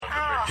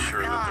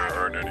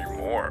aren't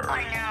anymore.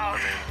 I know.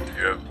 I mean,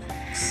 do you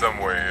have some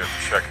way of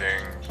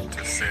checking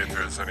to see if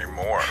there's any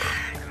more?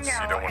 Because you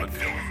don't want to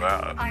deal with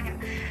that. I know.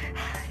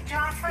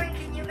 Jocelyn,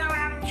 can you go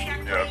out and check,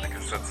 Yeah, please?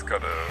 because you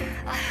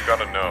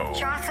gotta know.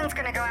 Jocelyn's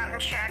gonna go out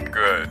and check.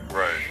 Good,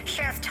 right.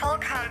 She has tall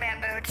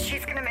combat boots.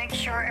 She's gonna make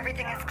sure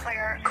everything is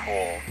clear.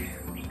 Cool.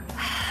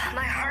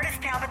 My heart is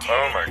palpitating.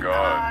 Oh my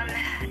God.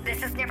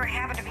 This has never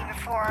happened to me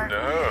before.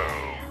 No.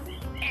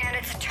 And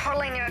it's a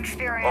totally new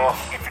experience.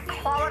 Oh. It's a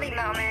quality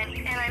moment,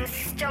 and I'm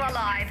still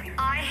alive.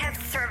 I have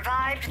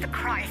survived the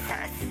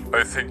crisis.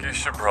 I think you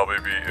should probably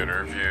be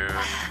interviewed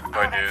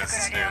by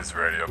that's a good idea. News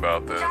Radio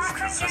about this,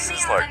 because this Jocelyn,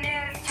 is get me on like the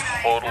news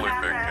tonight totally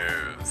about big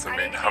this. news. I I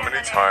mean, need to how be on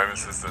many the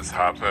times has this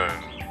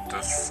happened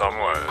to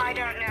someone? I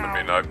don't know.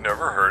 I mean, I've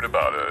never heard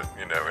about it,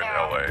 in No.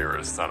 LA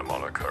or Santa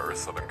Monica or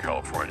Southern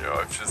California.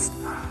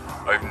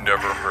 I've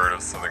never heard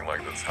of something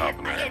like this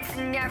happening. It's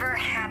never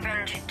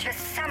happened to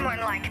someone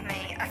like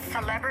me, a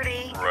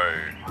celebrity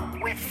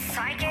Right. with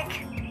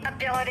psychic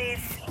abilities,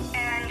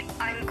 and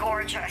I'm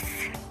gorgeous.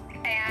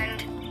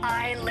 And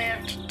I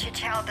lived to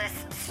tell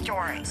this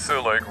story.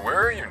 So, like, where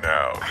are you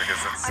now? Because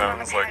it I'm on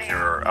the sounds like patio.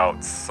 you're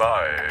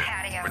outside,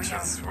 Patio, which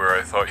yeah. is where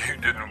I thought you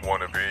didn't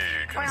want to be,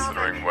 Well,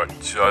 considering what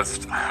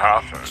just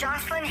happened.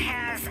 Jocelyn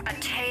has a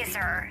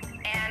taser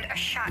and a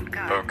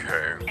shotgun.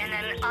 Okay. And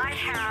then I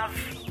have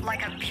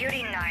like a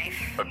beauty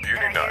knife A beauty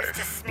that I use knife.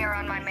 to smear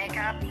on my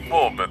makeup.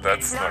 Well, but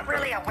that's It's not gonna-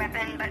 really a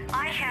weapon, but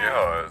I have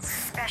Yeah, it's-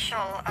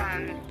 special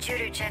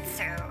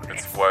jujitsu.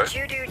 It's what?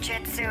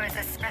 Jujitsu is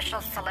a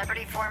special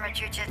celebrity form of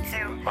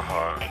jujitsu.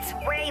 Uh-huh. It's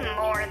way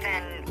more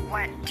than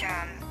what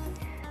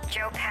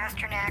Joe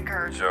Pasternak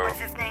or Joe- what's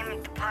his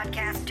name, the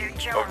podcast dude,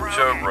 Joe Oh, Rogan.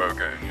 Joe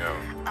Rogan,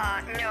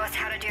 yeah. Knows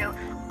how to do.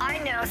 I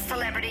know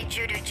celebrity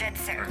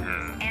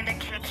jujitsu, and it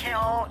can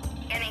kill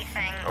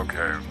anything,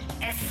 Okay.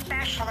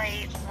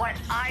 especially what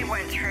I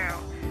went through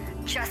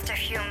just a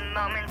few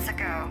moments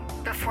ago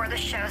before the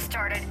show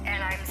started,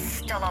 and I'm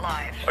still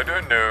alive. I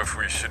don't know if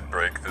we should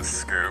break this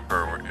scoop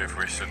or if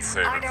we should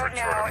save I it for don't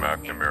know. Jordan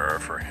McNamara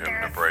for him to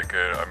There's- break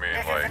it. I mean,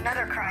 This is like,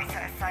 another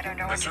crisis. I don't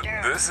know what this to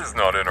is, do. this is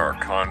not in our No,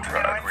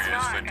 contract. it's We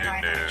usually not, do and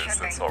I think it news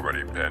should that's be.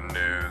 already been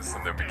news,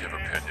 and then we give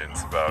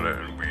opinions about it,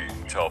 and we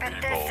tell But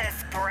people, this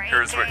is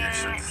here's what you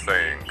breaking. should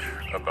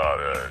think about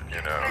it,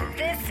 you know. But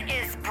this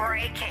is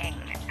breaking,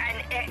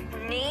 and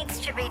it needs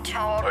to be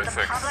told. I The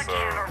think public so.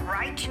 have a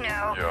right to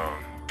know Yeah.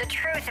 the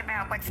truth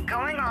about what's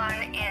going on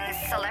in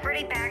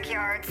celebrity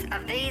backyards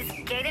of these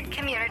gated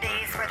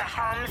communities where the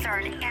homes are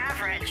an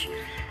average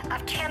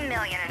of 10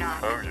 million and up.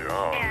 Oh,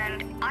 yeah.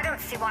 And I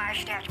don't see why I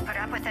should have to put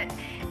up with it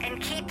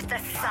and keep the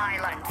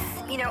silence.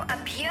 You know,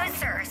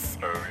 abusers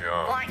Oh,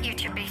 yeah. want you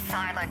to be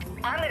silent.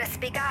 I'm going to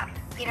speak up.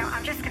 You know,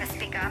 I'm just going to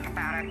speak up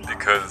about it.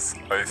 Because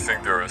I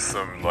think there are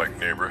some like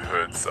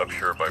neighborhoods up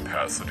here by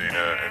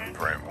Pasadena and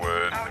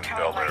Brentwood Oh, and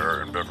totally. Bel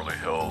Air and Beverly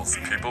Hills.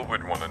 People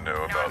would want to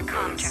know about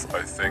this. Non-Compton.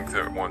 I think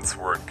that once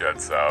word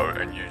gets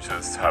out and you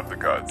just have the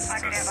guts I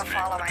to could have a speak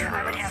following. the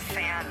I would have truth.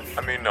 fans.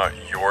 I mean, not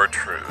your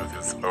truth,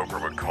 as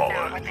Oprah would call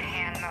No, it. with the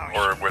hand motion.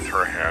 Or with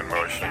her hand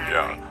motion,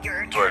 yeah.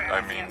 Your But truth.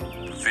 I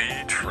mean,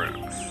 the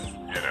truth,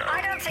 you know.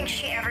 I don't think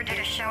she ever did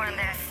a show on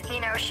this. You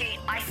know,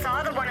 I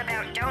saw the one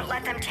about don't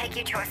let them take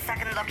you to a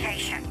second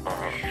location.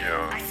 I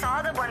Yeah.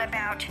 saw the one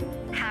about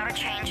how to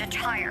change a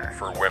tire.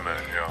 For women,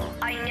 yeah.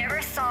 I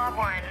never saw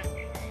one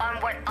on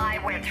what I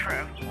went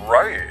through.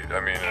 Right. I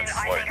mean, And it's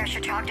I like. think I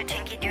should talk to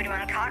Tinky Doodoo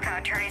and Kaka,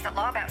 attorneys at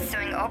law, about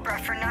suing Oprah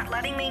for not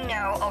letting me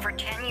know over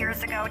 10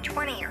 years ago,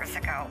 20 years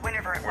ago,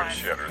 whenever it When was.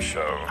 she had her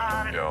show,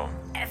 yeah.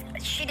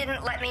 If she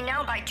didn't let me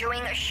know by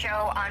doing a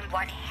show on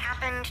what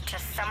happened to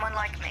someone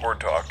like me. Or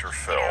Dr.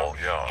 Phil, You know?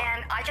 yeah.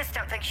 And I just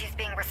don't think she's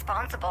being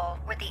responsible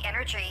with the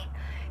energy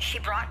she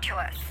brought to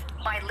us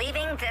by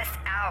leaving this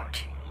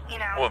out, you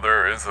know. Well,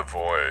 there is a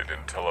void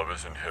in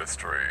television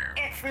history.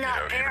 It's You not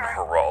know, even there.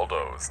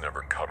 Geraldo's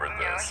never covered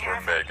No, this, he or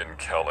hasn't. Megyn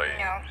Kelly.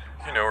 No.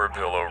 You know, or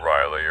Bill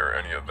O'Reilly, or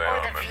any of them.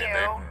 The I mean, View.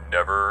 they've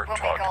never Whoopi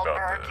talked about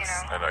Goldberg, this.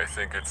 you know. And I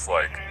think it's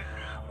like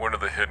one of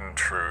the hidden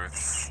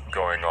truths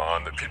going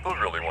on that people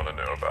really want to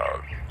know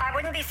about. I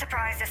wouldn't be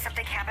surprised if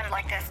something happened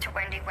like this to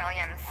Wendy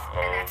Williams. Oh,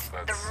 And that's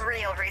that's- the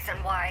real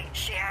reason why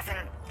she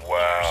hasn't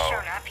Wow.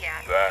 shown up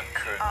yet. That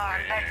could But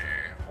be.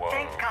 Whoa.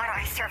 thank God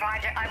I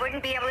survived it. I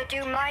wouldn't be able to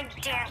do my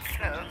dance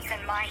moves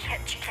and my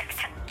hip kicks,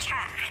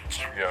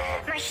 Yeah.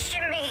 my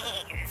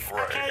shimmies,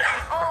 Right. okay, and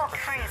all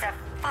kinds of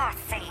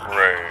Fosse,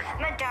 Right.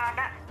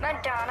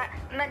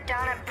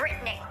 Madonna,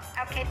 Britney,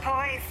 okay,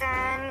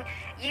 Poison,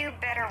 you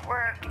better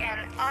work,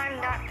 and I'm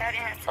not that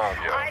innocent. Oh,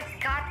 yeah. I've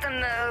got the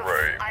moves,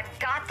 Right. I've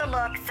got the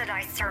looks that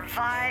I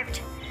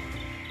survived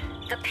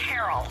the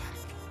peril,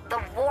 the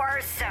war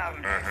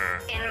zone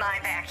in my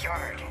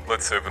backyard.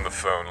 Let's open the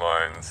phone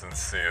lines and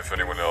see if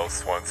anyone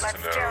else wants Let's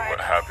to know do it.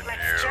 what happened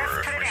Let's to you, just or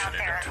if put we it should out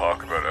even there.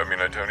 talk about it. I mean,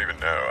 I don't even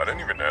know. I don't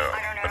even know.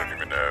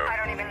 I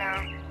don't even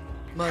know.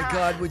 My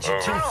God, would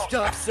you two Oh.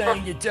 stop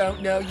saying you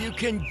don't know? You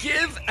can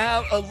give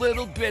out a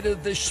little bit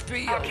of the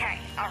spiel. Okay,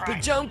 all right.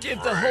 But don't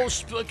give the whole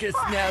spookus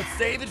now.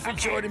 Save it for Okay.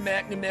 Jordan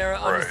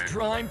McNamara on Right. his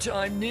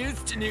primetime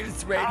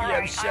news-to-news radio All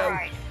right, show. all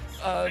right.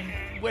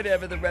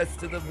 whatever the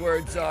rest of the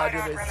words are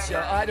to this show.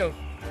 I don't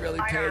really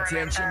I pay don't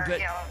attention, remember, but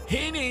yeah.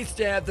 he needs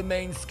to have the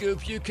main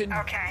scoop. You can,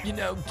 Okay.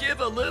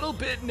 give a little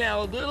bit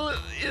now, a little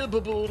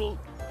ibbaboodle,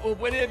 or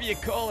whatever you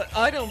call it.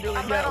 I don't really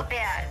A know. little bit,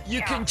 You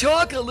yeah. can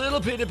talk a little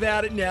bit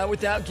about it now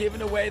without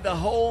giving away the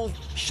whole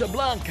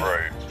shablanca.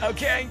 Right.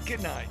 Okay?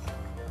 Good night.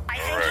 I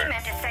think Alright. he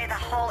meant to say the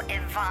whole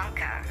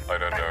Ivanka. I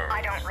don't but know.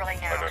 I don't really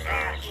know I don't know.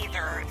 that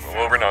either. So.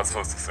 Well, we're not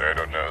supposed to say I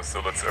don't know, so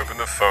let's open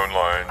the phone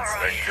lines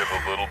Alright. and give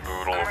a little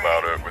boodle Alright.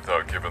 about it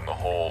without giving the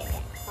whole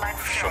Let's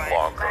do it.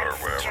 shablanca or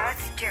Let's whatever.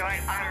 just do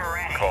it. I'm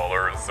ready.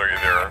 Callers, are you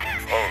there?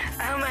 Oh,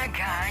 Oh my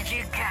God,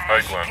 you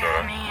Hi, guys Glenda.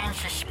 got me in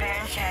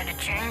suspense. I had to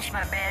change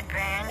my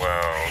bedpans.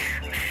 wow.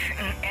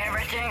 And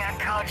everything. I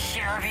called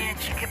Sylvia.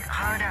 She could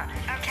hold on.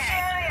 Okay.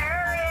 Sylvia,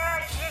 hurry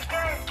up. She's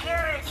gonna kill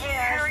it.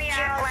 Hurry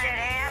up,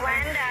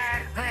 Glenda.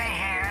 What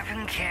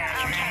happened,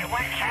 Catherine? Okay,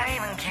 what happened?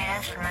 I even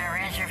canceled my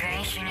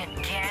reservation at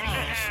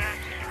Denny's.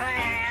 What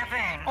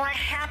happened? What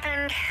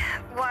happened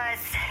was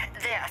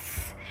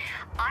this.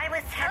 I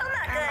was Oh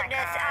my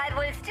goodness, God. I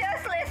was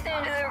just listening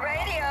to the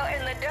radio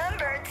and the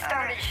dumbbirds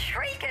started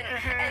shrieking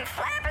and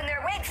flapping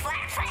their wings,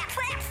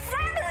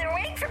 flapping their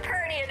wings for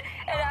Perny,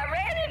 and I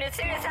ran in as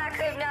soon as I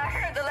could and I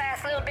heard the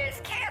last little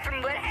bits.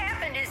 Catherine, what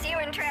happened? Is you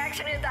in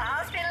traction at the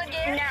hospital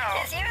again?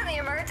 No. Is you in the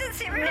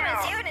emergency room? No.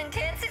 Is you in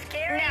intensive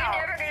care? No. Are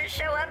you never going to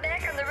show up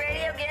back on the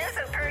radio again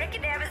so Perny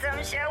can have his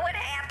own show? What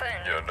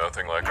happened? Yeah,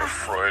 nothing like a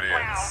Freudian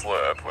Wow.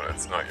 slip when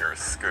it's not your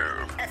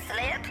scoop. A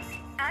slip?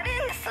 I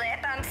didn't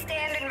slip. I'm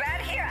standing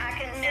right here. I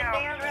can sit No.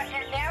 down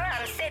right now.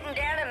 I'm sitting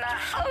down in my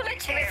holy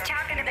chair. was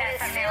talking about that is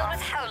something filled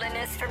else. with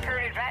holiness for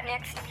printed right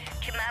next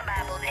to my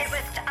Bible. It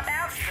was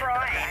about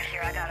Freud. Right here.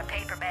 I got a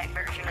paperback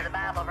version of the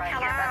Bible right here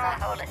by Hello?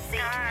 my holy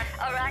seat.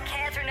 All right,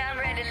 Catherine, I'm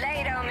ready.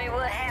 Lay it on me.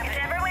 What If happened?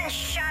 everyone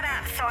shut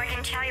up so I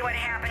can tell you what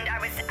happened. I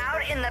was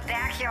out in the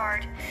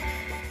backyard.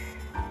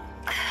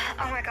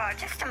 Oh my God,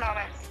 just a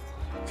moment.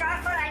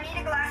 Jocelyn, I need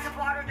a glass of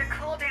water to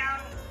cool down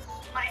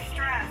my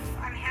stress.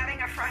 I'm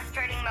having a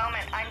frustrating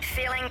moment. I'm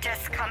feeling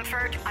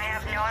discomfort. I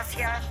have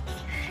nausea.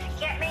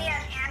 Get me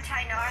an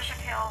anti-nausea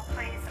pill,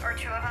 please, or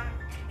two of them.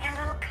 And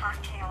a little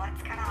cocktail.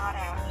 It's kind of hot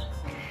out.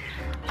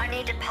 I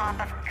need to pop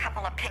a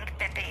couple of pink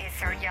bippies,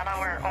 or yellow,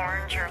 or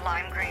orange, or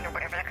lime green, or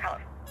whatever the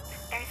color.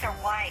 These are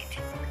white.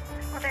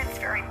 Well, that's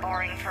very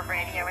boring for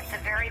radio. It's a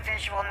very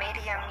visual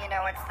medium.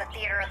 It's the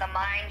theater of the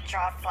mind,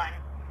 Jocelyn.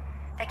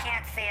 They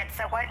can't see it,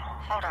 so what?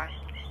 Hold on.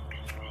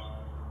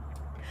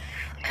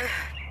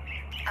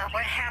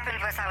 What happened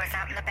was I was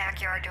out in the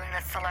backyard doing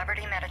the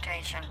celebrity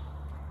meditation.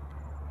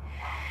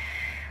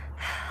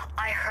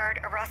 I heard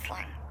a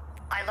rustling.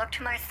 I looked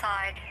to my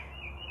side,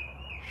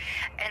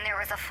 and there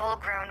was a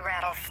full-grown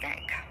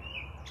rattlesnake.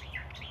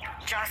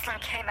 Jocelyn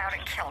came out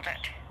and killed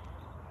it.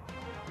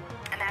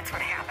 And that's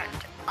what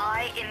happened.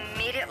 I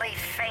immediately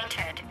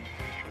fainted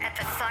at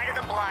the sight of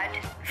the blood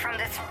from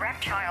this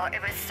reptile.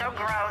 It was so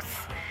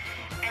gross.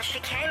 And she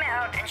came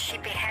out and she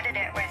beheaded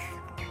it with,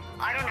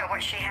 I don't know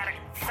what she had,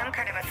 some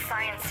kind of a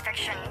science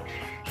fiction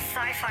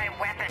sci-fi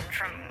weapon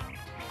from,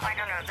 I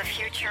don't know, the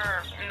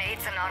future,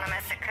 Maids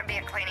Anonymous. It could be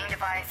a cleaning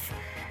device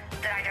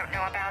that I don't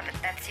know about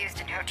that's used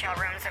in hotel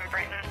rooms in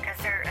Britain because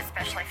they're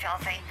especially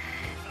filthy.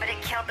 But it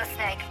killed the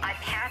snake. I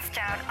passed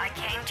out. I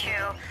came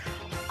to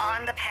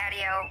on the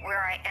patio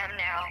where I am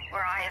now,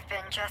 where I have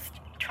been just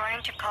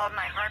trying to calm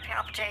my heart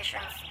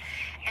palpitations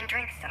and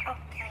drink some. Oh,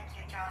 thank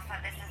you,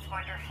 Jocelyn. This is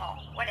wonderful.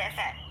 What is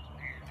it?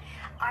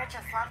 I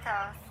just love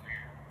those.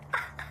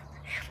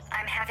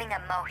 I'm having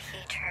a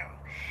mojito.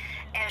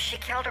 And she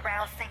killed a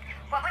rattlesnake.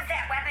 What was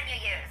that weapon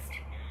you used?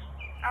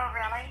 Oh,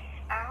 really?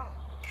 Oh.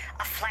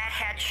 A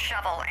flathead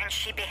shovel, and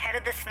she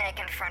beheaded the snake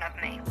in front of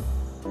me.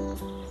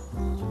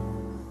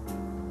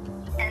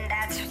 And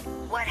that's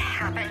what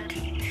happened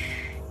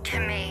to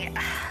me.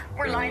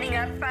 We're lining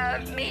up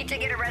me to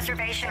get a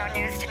reservation on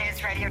News to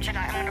News Radio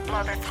tonight. I'm going to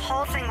blow this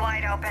whole thing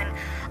wide open.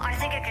 I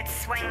think it could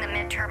swing the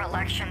midterm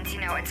elections.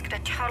 It's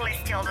going to totally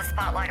steal the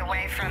spotlight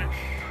away from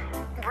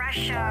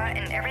Russia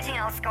and everything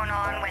else going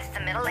on with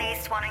the Middle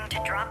East wanting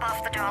to drop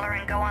off the dollar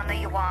and go on the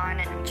yuan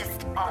and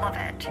just all of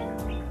it.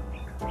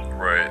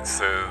 Right,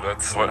 so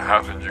that's what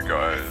happened, you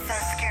guys. So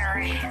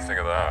scary. What do you think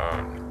of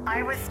that?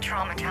 I was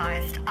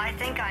traumatized. I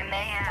think I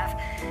may have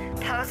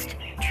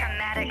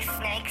post-traumatic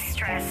snake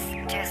stress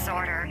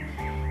disorder,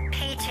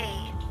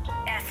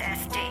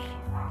 PTSD.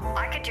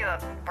 I could do a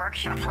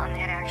workshop on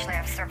that. Actually,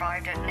 I've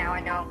survived it. Now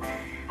I know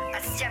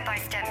a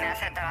step-by-step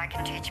method that I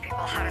can teach people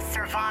how to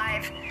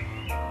survive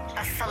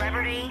a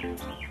celebrity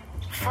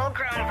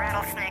full-grown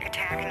rattlesnake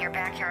attack in your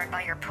backyard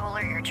by your pool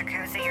or your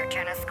jacuzzi, your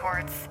tennis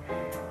courts,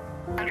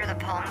 under the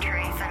palm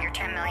trees on your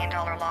 $10 million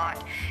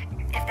lot.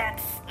 If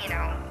that's,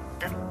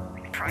 the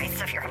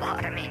price of your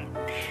lot,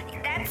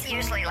 that's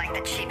usually like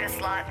the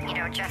cheapest lot,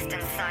 just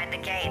inside the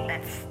gate.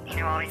 That's,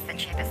 always the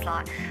cheapest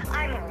lot.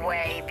 I'm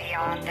way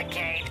beyond the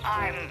gate.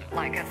 I'm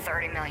like a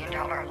 $30 million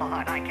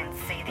lot. I can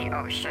see the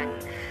ocean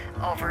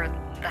over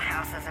the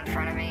houses in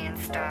front of me and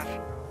stuff.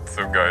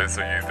 So guys,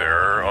 are you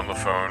there on the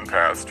phone,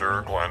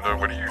 Pastor Glenda?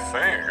 What do you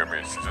think? I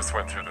mean, she just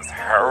went through this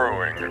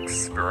harrowing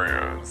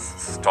experience,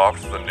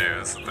 stopped the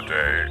news of the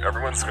day.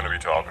 Everyone's going to be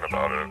talking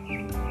about it.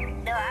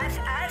 No,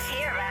 I was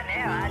here right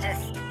now.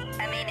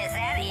 I mean, is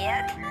that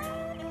it?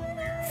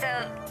 So,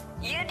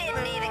 you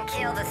didn't even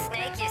kill the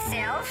snake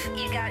yourself?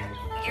 You got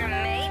your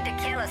maid to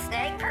kill a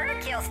snake? Purna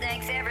kills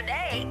snakes every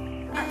day.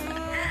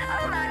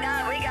 Oh my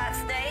God, we got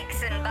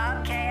snakes and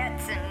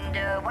bobcats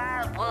and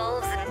wild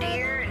wolves and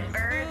deer and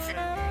birds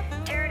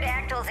and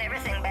pterodactyls,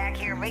 everything back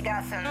here. We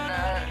got some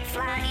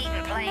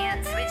fly-eating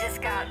plants. We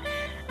just got...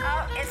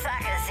 Oh, it's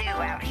like a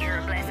zoo out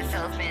here, Blessed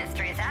Souls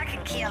Ministries. I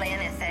can kill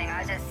anything.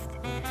 I just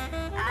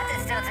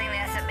don't think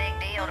that's a big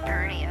deal to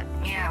Pernia.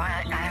 Yeah,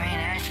 well, I mean,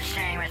 that's the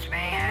same with me.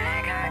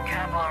 I got a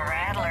couple of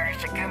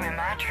rattlers that come in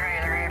my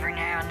trailer every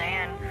now and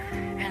then.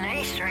 At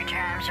least 3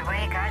 times a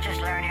week, I just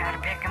learn how to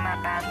pick them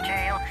up by the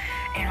tail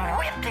and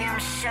whip them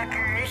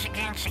suckers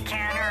against the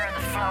counter or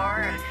the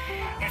floor. And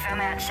if I'm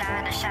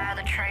outside the side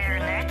of the trailer,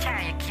 and that's how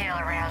you kill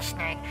a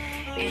rattlesnake,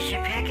 is you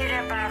pick it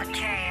up by the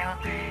tail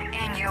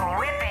and you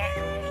whip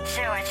it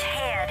so its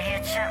head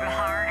hits something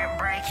hard and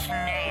breaks the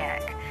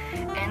neck.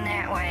 And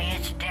that way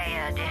it's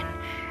dead, and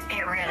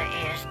it really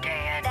is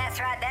dead. That's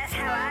right, that's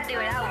how I do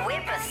it. I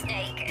whip a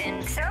snake,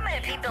 and so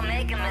many people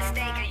make a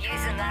mistake of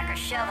using like a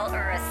shovel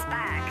or a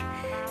spike,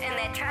 and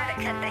they try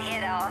to cut the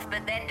head off,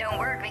 but that don't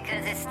work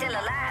because it's still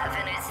alive,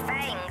 and its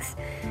fangs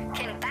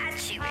can bite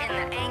you in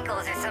the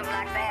ankles or something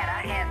like that.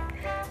 I had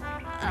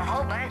a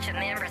whole bunch of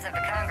members of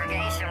the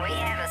congregation. We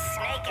had a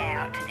snake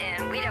out,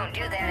 and we don't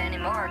do that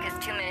anymore because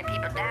too many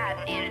people died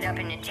and ended up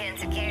in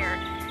intensive care,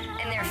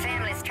 and their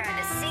families tried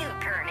to sue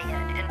Pernia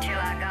until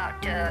I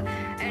got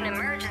an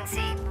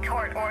emergency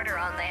court order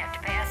on that to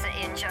pass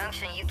an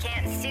injunction. You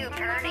can't sue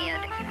Pernia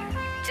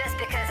just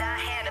because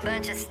I had a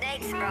bunch of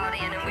snakes brought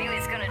in and we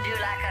was going to do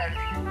like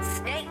a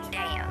snake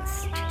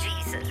dance to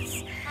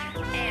Jesus.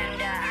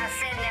 And I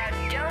said, now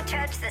don't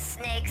touch the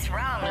snakes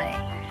wrongly.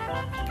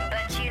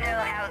 But you know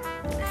how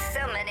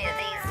so many of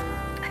these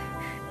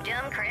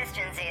dumb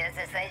Christians is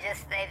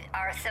they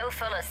are so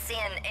full of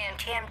sin and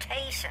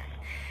temptation.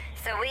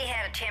 So we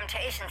had a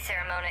temptation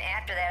ceremony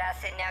after that. I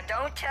said, now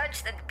don't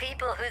touch the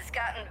people who's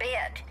gotten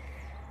bit.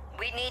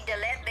 We need to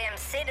let them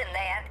sit in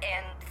that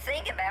and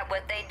think about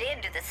what they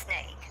did to the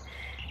snake.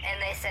 And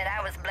they said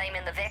I was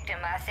blaming the victim.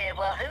 I said,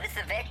 well, who's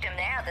the victim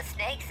now? The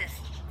snakes is,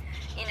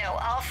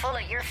 all full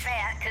of your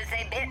fat because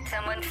they bit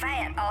someone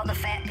fat. All the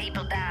fat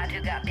people died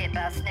who got bit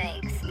by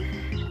snakes.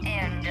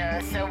 And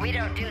so we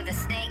don't do the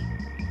snake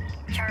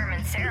charm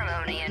and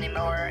ceremony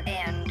anymore,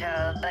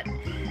 but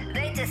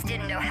they just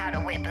didn't know how to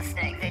whip a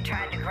snake. They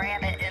tried to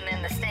grab it, and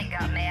then the snake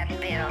got mad and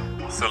bit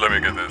them. So let me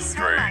get this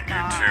straight.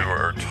 You two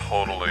are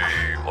totally,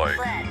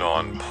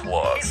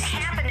 nonplussed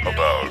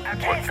about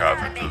what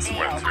Catherine just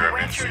went through.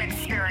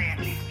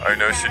 I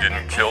know she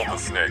didn't kill the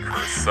snake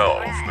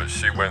herself, but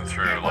she went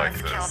through,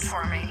 this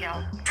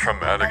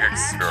traumatic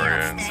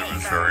experience. It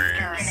was very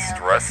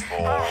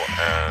stressful,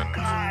 and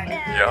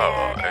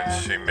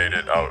she made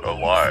it out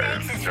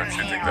alive. Don't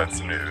you think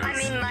that's news? I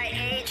mean, my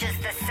age is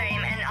the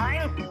same, and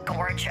I'm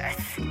gorgeous,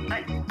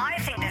 but I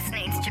think this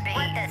needs to be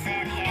in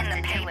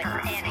the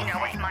paper.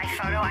 With my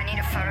photo, I need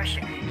a photo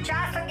shoot.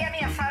 Jocelyn, get me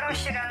a photo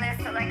shoot on this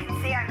so they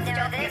can see I'm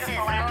still this is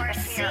beautiful more after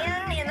fear.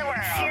 sin in the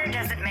world. Fear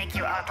doesn't make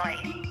you ugly.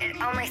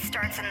 It only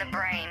starts in the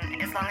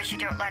brain, as long as you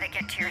don't let it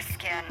get to your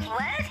skin.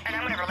 What? And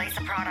I'm going to release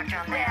a product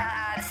on Well,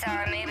 that. I'm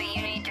sorry, maybe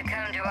you need to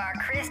come to our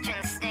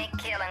Christian snake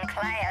killing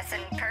class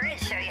and Purdy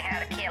show you how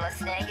to kill a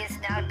snake. It's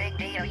not a big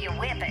deal. You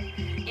whip it.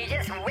 You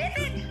just whip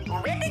it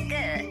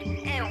good,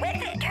 and whip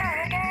it.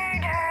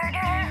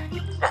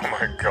 Oh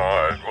my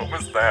God, what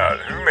was that?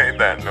 Who made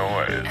that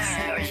noise?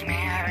 That was me.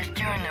 I was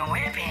doing the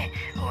whip it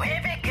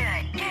good.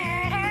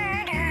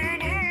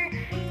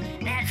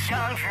 That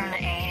song from the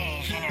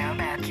 80s,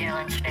 about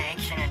killing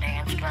snakes in a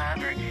dance club,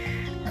 or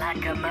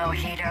like a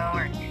mojito,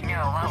 or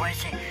what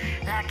was it?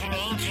 Like an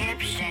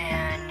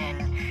Egyptian,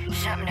 and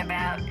something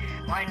about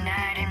one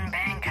night in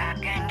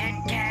Bangkok,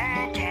 and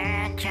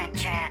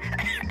da-da-cha-cha-cha.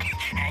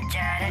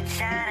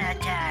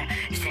 Da-da-cha-cha-cha,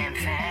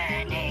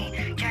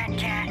 symphony,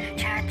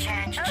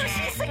 cha-cha-cha-cha-cha. Oh,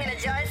 she's singing a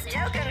joyous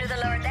joke under the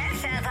Lord. That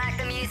sounds like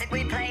the music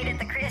we played at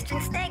the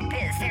Christian snake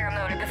pit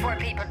ceremony before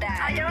people died.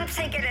 I don't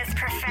think it is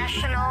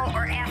professional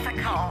or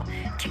ethical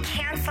to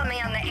cancel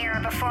me on the air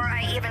before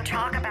I even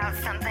talk about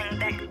something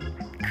that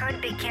could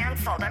be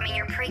canceled. I mean,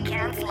 you're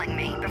pre-canceling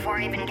me before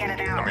I even get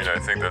it out. I mean, I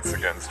think that's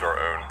against our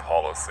own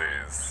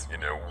policies.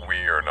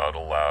 We are not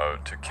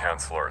allowed to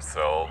cancel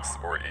ourselves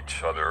or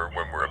each other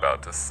when we're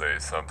about to say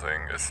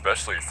something,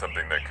 especially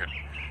something that could,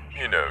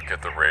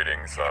 get the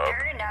ratings up.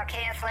 You're not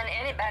canceling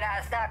anybody. I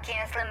was not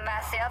canceling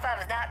myself. I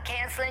was not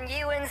canceling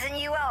you'ns and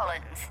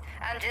you-allins.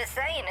 I'm just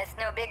saying it's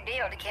no big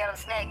deal to kill a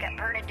snake. I've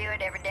heard it do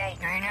it every day.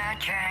 We're not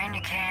trying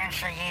to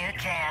cancel you,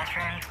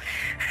 Catherine.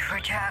 We're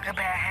talking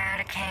about how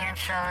to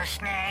cancel a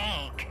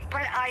snake.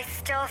 But I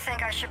still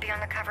think I should be on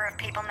the cover of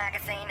People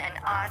magazine and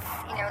Us,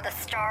 the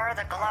Star,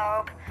 the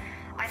Globe.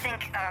 I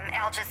think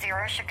Al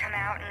Jazeera should come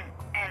out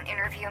and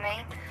interview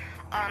me.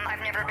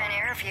 I've never been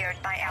interviewed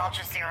by Al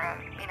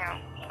Jazeera. You know,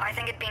 I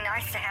think it'd be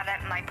nice to have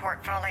that in my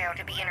portfolio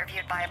to be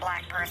interviewed by a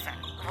black person.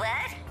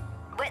 What?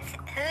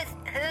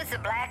 Who's a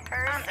black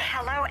person?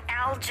 Hello,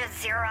 Al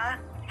Jazeera.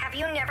 Have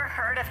you never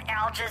heard of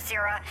Al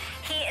Jazeera?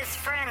 He is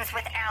friends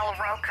with Al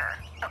Roker.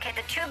 Okay,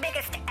 the two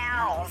biggest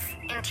Al's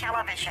in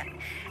television.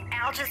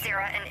 Al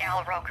Jazeera and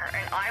Al Roker.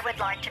 And I would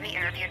like to be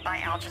interviewed by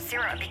Al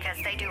Jazeera because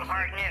they do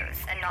hard news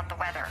and not the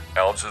weather.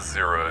 Al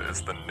Jazeera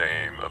is the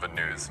name of a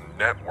news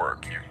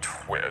network, you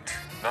twit.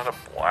 Not a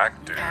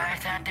black dude. I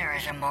thought there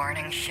was a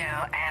morning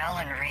show, Al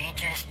and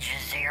Regis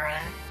Jazeera.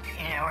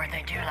 You know, where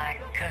they do like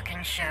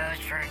cooking shows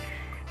for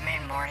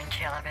mid-morning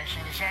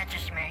television. Is that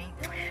just me?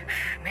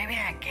 Maybe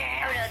I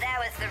guess. Oh no, that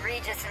was the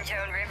Regis and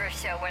Joan Rivers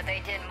show where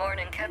they did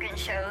morning cooking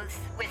shows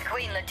with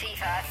Queen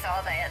Latifah. I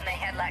saw that, and they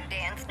had like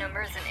dance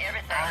numbers and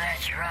everything. Oh,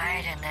 that's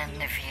right. And then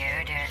The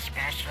View did a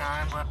special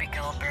on Whoopi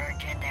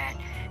Goldberg did that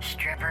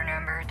stripper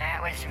number.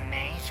 That was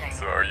amazing.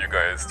 So are you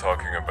guys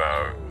talking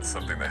about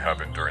something that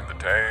happened during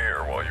the day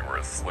or while you were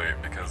asleep?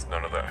 Because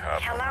none of that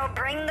happened. Hello,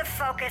 bring the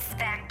focus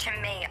back to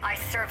me. I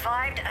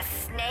survived a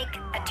snake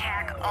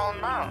attack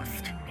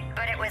almost,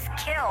 but it was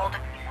killed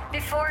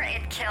before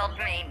it killed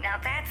me. Now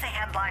that's a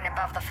headline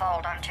above the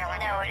fold, I'm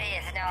telling you. No, it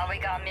is. No, we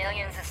got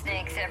millions of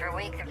snakes every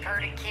week. The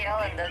purdy kill,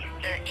 and the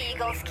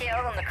eagles kill,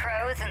 and the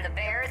crows, and the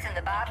bears, and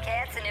the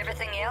bobcats, and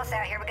everything else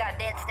out here. We got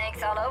dead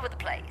snakes all over the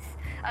place.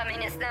 I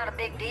mean, it's not a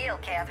big deal,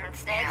 Catherine.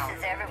 Snakes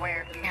is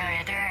everywhere. No,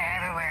 they're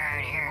everywhere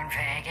out here in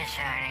Vegas,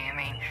 honey. I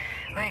mean,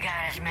 we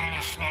got as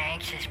many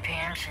snakes as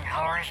pimps and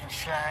whores and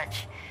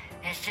sluts.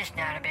 It's just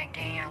not a big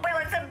deal. Well,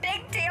 it's a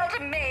big deal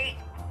to me.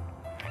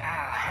 Oh,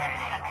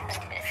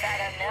 I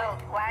don't know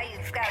why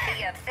you've got to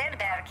be upset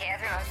about it,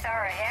 Catherine. I'm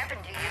sorry it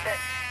happened to you, but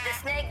the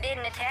snake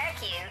didn't attack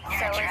you.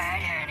 That's so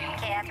right, honey.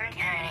 Catherine?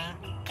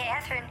 Honey?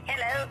 Catherine,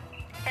 hello?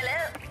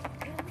 Hello?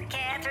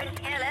 Catherine,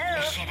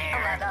 hello? Is she there?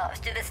 Oh my gosh,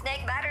 did the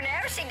snake bite her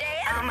now? Is she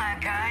dead? Oh my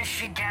gosh,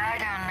 she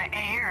died on the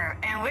air,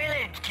 and we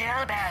lived to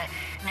tell about it.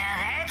 Now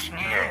that's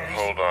news. No,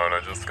 hold on,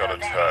 I just got a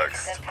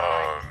text.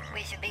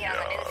 We should be on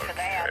the news for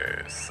that.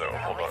 Okay, so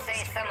hold on. We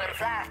saved someone's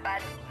life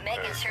by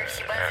making sure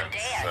she wasn't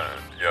dead.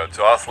 Yeah,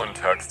 Jocelyn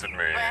texted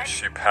me.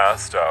 She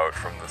passed out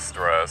from the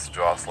stress.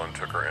 Jocelyn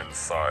took her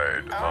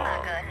inside. Oh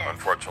my goodness.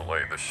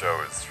 Unfortunately, the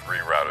show is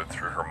rerouted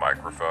through her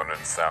microphone and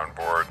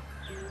soundboard,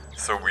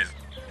 so we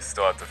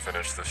still have to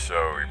finish the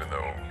show, even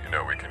though, you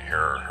know, we can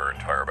hear her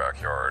entire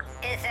backyard.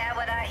 Is that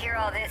what I hear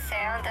all this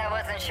sound? I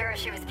wasn't sure if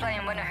she was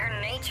playing one of her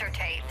nature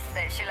tapes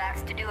that she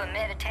likes to do a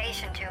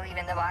meditation to,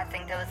 even though I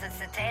think those are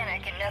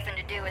satanic and nothing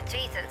to do with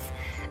Jesus.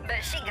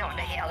 But she going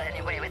to hell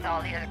anyway with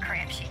all the other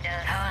crap she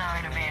does.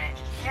 Hold on a minute.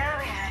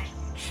 Sylvia,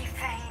 she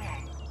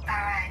fainted.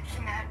 Alright,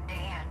 she's not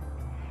dead.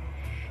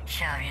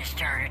 Sylvia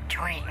started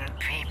tweeting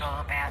people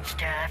about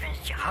stuff and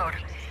she, hold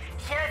on.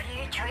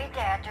 Sylvia, you tweet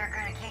that, they're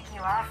gonna kick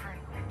you off for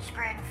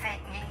spreading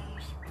fake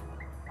news.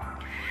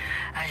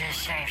 I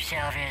just saved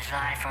Sylvia's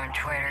life on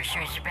Twitter. She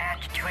was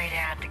about to tweet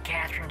out that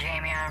Catherine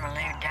Damian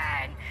Malou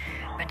died,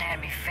 but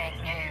that'd be fake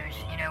news.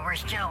 You know, we're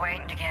still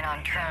waiting to get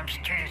on Trump's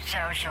Truth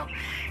Social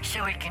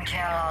so we can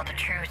tell all the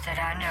truth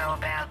that I know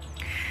about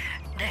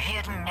the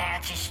hidden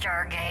Nazi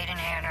Stargate in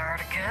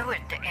Antarctica with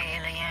the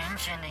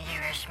aliens and the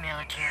U.S.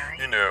 military.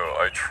 You know,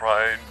 I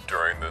tried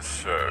during this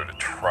show to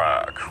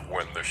track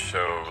when the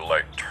show,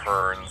 like,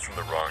 turns in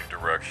the wrong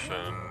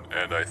direction,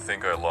 and I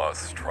think I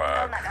lost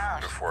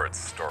track before it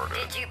started.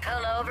 Did you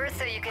pull over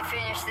so you could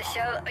finish the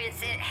show?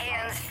 Is it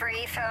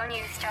hands-free phone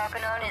you was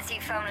talking on? Is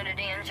he phoning it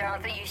in,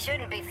 Jonathan? You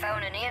shouldn't be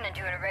phoning in and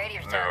doing a radio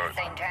show at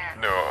the same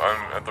time. No,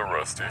 I'm at the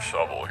Rusty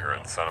Shovel here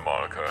in Santa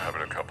Monica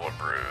having a couple of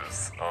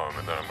brews,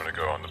 and then I'm going to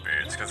go on the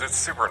beach, because it's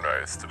super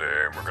nice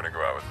today, and we're going to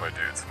go out with my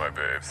dudes and my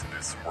babes and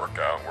do some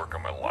workout and work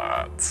on my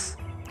lats.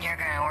 You're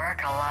going to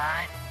work a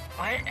lot?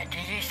 What?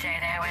 Did you say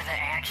that with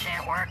an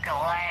accent? Work a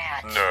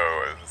lot?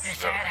 No,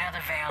 Is that how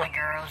the Valley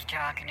Girls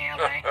talk in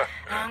LA?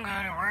 I'm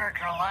going to work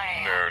a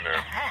lot. No.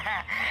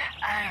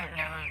 I don't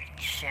know,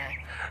 shit.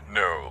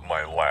 No,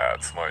 my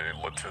lats, my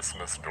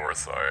latissimus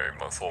dorsi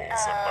muscles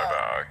in my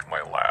back.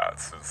 My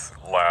lats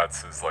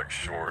is like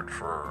short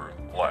for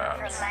lats.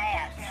 For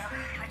lats.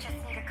 I just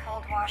need a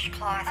cold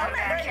washcloth. I'm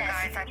back, you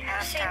guys. I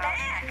passed out.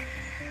 Back.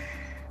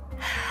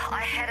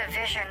 I had a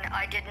vision.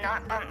 I did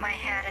not bump my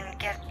head and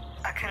get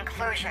a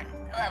conclusion.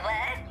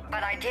 What?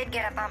 But I did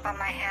get a bump on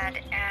my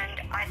head,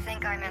 and I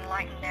think I'm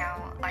enlightened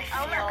now. I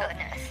feel my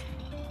goodness.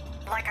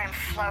 like I'm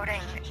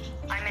floating.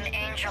 I'm an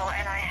angel,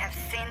 and I have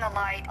seen the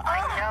light.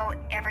 I know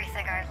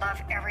everything. I love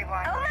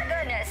everyone. Oh my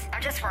goodness.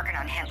 I'm just working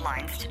on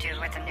headlines to do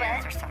with the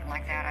news or something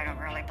like that. I don't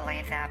really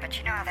believe that, but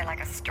you know how they like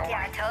a story.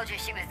 Yeah, I told you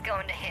she was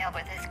going to hell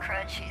with this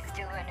crud she's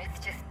doing. It's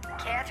just,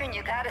 Catherine,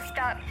 you gotta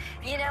stop.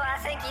 You know, I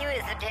think you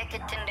is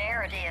addicted to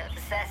narratives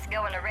that's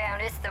going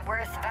around. It's the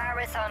worst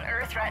virus on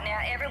earth right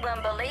now. Everyone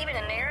believing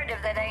a narrative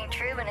that ain't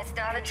true, and it's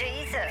not a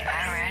Jesus.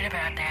 I read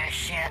about that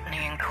shit in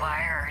the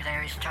Inquirer.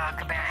 There was talk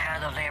about how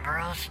the liberals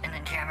liberals and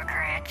the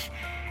Democrats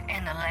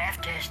and the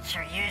leftists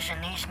are using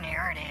these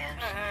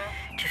narratives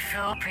to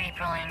fool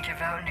people into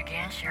voting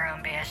against their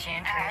own best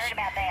interests. I heard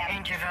about that.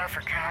 And to vote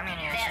for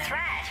communism. That's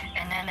right.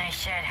 And then they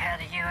said how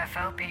the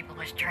UFO people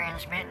was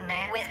transmitting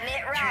that With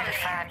Mitt through the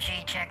Romney.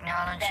 5G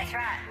technology. That's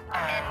right.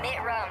 And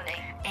Mitt Romney.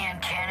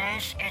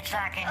 Antennas. It's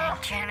like an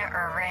antenna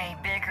array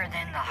bigger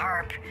than the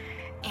HARP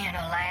in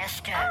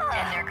Alaska,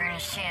 and they're going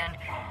to send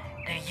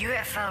the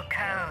UFO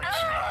codes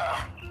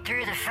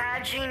through the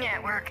 5G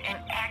network and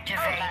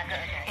activate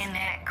in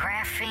that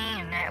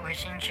graphene that was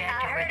injected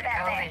I heard with the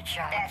about COVID that.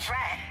 shots. That's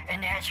right.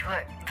 And that's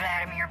what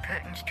Vladimir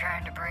Putin's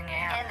trying to bring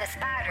out And the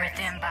spiders. with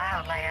them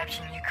biolabs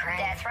in Ukraine.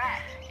 That's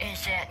right.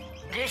 Is that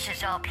this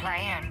is all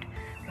planned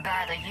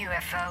by the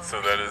UFO.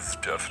 So that is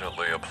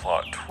definitely a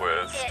plot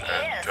twist, It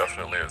and is.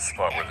 definitely a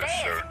spot where It the is.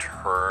 show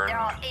turned. They're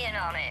all in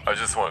on it. I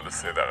just wanted to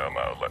say that out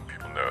loud, let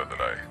people know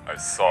that I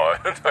saw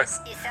it. I You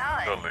saw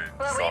it. totally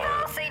Well, saw we've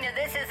all it. seen it.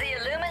 This is the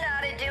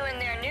Illuminati doing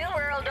their New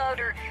World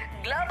Order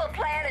global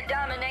plan of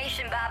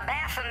domination by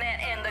Baphomet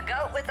and the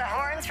goat with the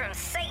horns from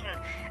Satan.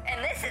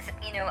 And this is,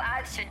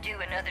 I should do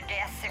another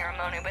death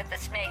ceremony with the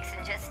snakes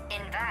and just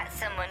invite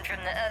someone from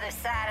the other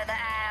side of the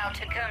aisle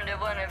to come to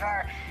one of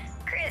our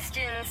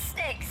Christian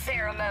snake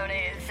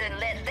ceremonies and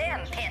let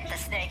them pet the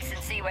snakes and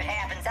see what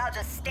happens. I'll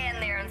just stand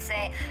there and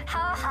say,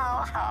 ha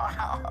ha ha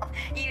ha.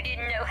 You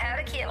didn't know how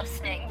to kill a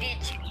snake, did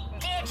you?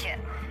 Did you?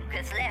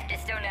 Because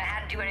leftists don't know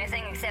how to do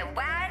anything except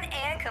whine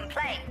and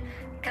complain.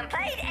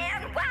 Complain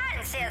and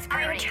whine, says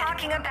I'm Purdy.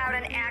 talking about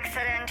an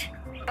accident,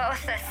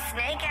 both the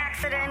snake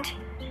accident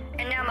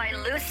and now my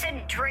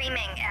lucid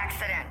dreaming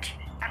accident.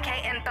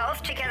 Okay, and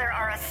both together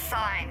are a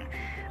sign.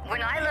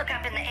 When I look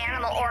up in the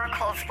animal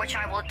oracles, which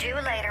I will do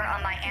later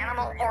on my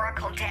animal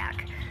oracle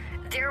deck,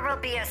 there will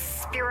be a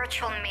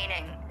spiritual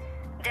meaning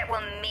that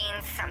will mean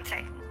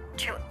something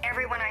to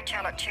everyone I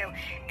tell it to,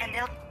 and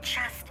they'll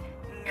just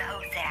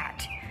know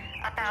that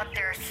about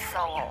their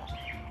soul.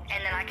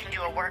 And then I can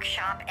do a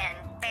workshop and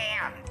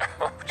bam,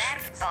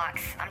 that's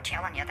bucks. I'm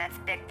telling you, that's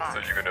big bucks.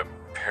 So you're gonna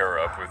pair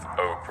up with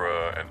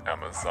Oprah and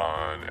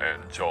Amazon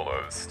and Joel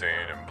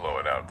Osteen and blow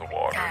it out of the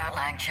water. I don't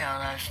like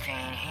Joel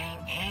Osteen.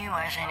 He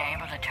wasn't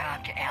able to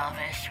talk to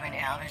Elvis when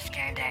Elvis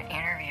gave that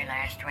interview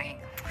last week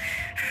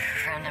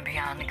from the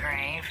Beyond the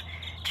Grave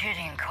to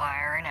the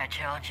Inquirer, and I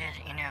told you,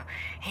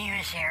 he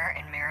was there,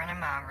 and Marilyn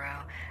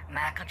Monroe,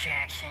 Michael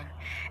Jackson,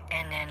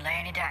 and then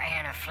Lady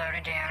Diana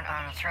floated down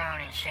on a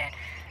throne and said,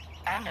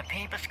 "I'm the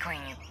people's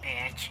queen, you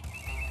bitch."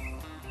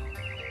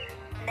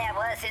 That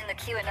was in the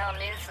QAnon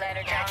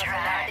newsletter, That's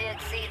Jonathan. right. I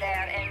did see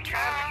that. And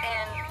Trump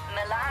and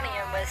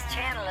Melania was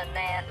channeling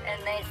that,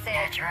 and they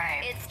said, That's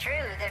right. It's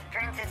true that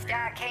Princess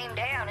Di came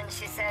down and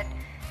she said,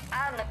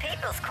 I'm the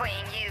people's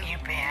queen,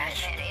 you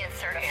bitch. And then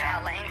insert a Yeah,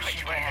 foul language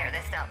she with did. there.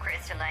 That's not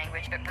Christian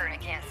language, but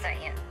Bernie can't say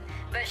it.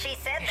 But she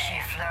said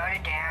She that.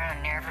 floated down,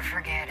 I'll never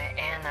forget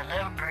it, and the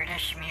little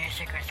British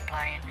music was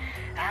playing.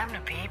 "I'm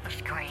the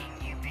people's queen,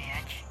 you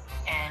bitch."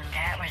 And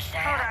that was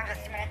that. Hold on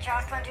just a minute.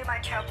 Jocelyn, do my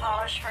toe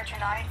polish for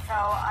tonight so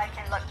I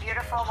can look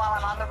beautiful while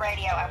I'm on the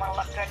radio. I want to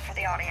look good for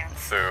the audience.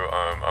 So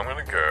I'm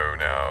gonna go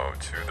now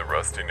to the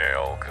Rusty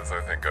Nail because I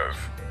think I've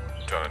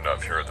done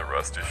enough here at the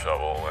Rusty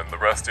Shovel, and the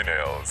Rusty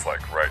Nail is like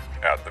right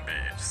at the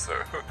beach. So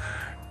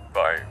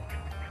bye.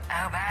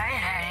 Oh, bye,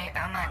 honey.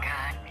 Oh, my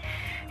God.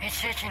 It's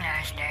such a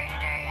nice day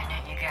today, isn't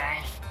it, you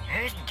guys?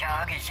 Whose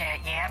dog is that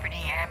yappity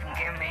yap and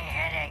giving me a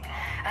headache?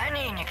 I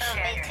need an Me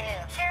Excedrin.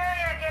 too.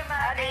 Cheerio, give my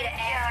I need an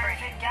aspirin.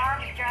 The dog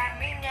is driving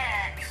me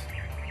nuts.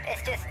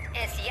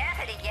 It's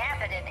yappity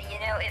yapping.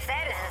 If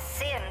that is a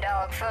sin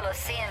dog full of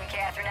sin,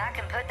 Catherine, I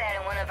can put that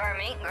in one of our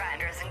meat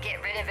grinders and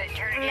get rid of it,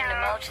 turn it into No.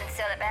 mulch, and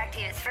sell it back to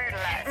you as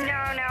fertilizer. No,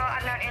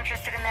 I'm not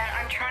interested in that.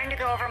 I'm trying to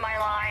go over my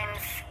lines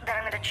that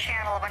I'm going to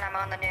channel when I'm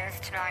on the news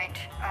tonight.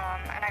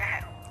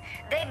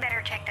 They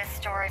better take this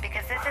story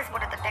because this is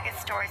one of the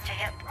biggest stories to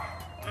hit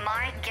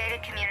my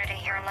gated community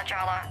here in La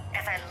Jolla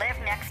as I live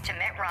next to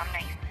Mitt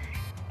Romney.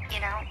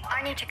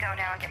 I need to go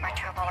now and get my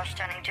toe polish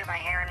done and do my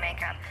hair and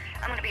makeup.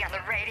 I'm going to be on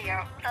the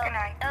radio. Good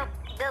night.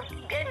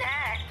 Good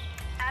night.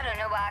 I don't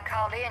know why I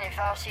called in if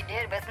all she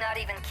did was not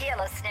even kill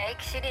a snake.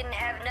 She didn't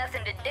have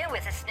nothing to do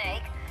with a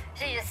snake.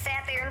 She just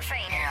sat there and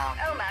fainted.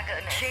 Yeah. Oh, my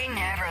goodness. She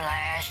never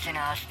lasts in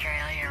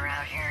Australia or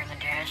out here in the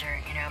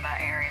desert, by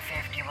Area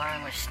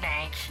 51 with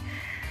snakes.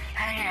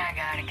 Honey, I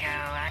gotta go.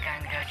 I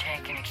gotta go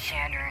take an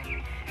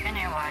Excedrin and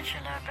then watch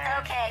a little bit.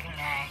 Okay. Good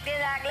night.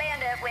 Good night,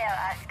 Glenda. Well,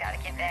 I just gotta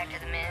get back to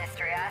the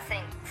ministry. I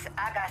think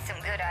I got some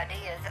good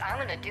ideas. I'm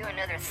gonna do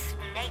another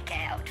snake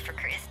out for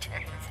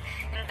Christians.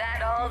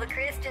 Invite all the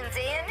Christians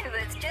in who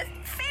is just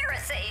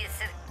Pharisees,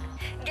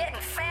 getting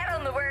fat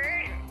on the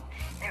word.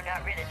 They're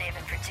not really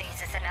living for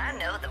Jesus, and I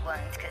know the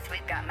ones because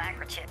we've got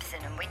microchips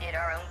in them. We did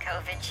our own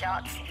COVID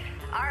shots.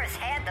 Ours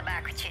had the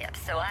microchips,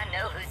 so I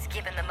know who's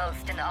giving the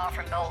most in the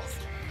offering bowls.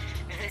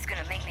 Who's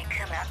gonna make me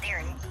come out there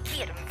and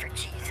get them for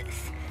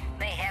Jesus?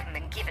 They haven't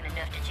been giving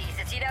enough to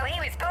Jesus. He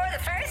was poor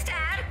the first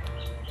time.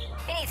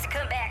 He needs to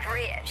come back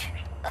rich.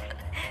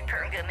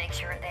 Perm gonna make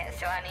sure of that,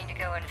 so I need to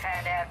go and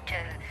find out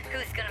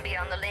who's gonna be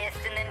on the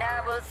list, and then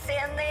I will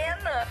send them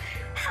a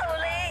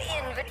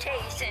holy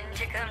invitation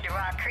to come to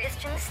our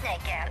Christian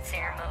snake out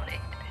ceremony.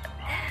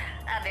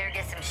 I better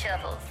get some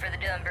shovels for the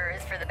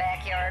Dunbirds for the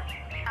backyard.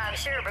 I'm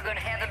sure we're going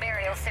to have a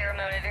burial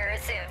ceremony very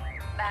soon.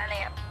 Bye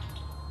now.